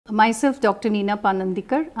Myself, Dr. Neena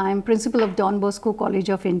Panandikar. I am Principal of Don Bosco College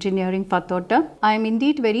of Engineering, Fatorda. I am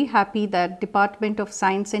indeed very happy that Department of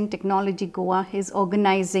Science and Technology, Goa is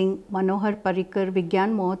organizing Manohar Parrikar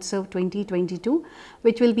Vidnyan Mahotsav 2022,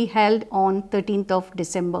 which will be held on 13th of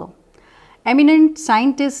December. Eminent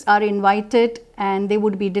scientists are invited and they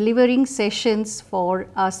would be delivering sessions for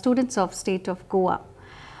students of state of Goa.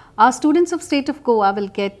 Our students of state of Goa will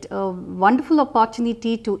get a wonderful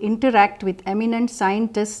opportunity to interact with eminent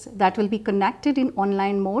scientists that will be connected in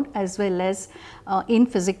online mode as well as in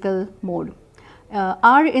physical mode.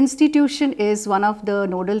 Our institution is one of the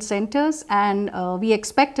nodal centers and we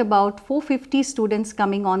expect about 450 students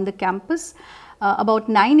coming on the campus. About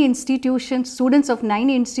 9 institutions, students of 9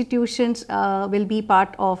 institutions will be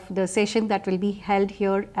part of the session that will be held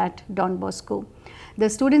here at Don Bosco. The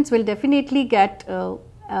students will definitely get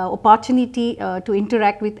opportunity to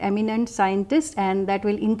interact with eminent scientists, and that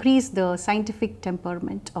will increase the scientific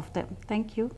temperament of them. Thank you.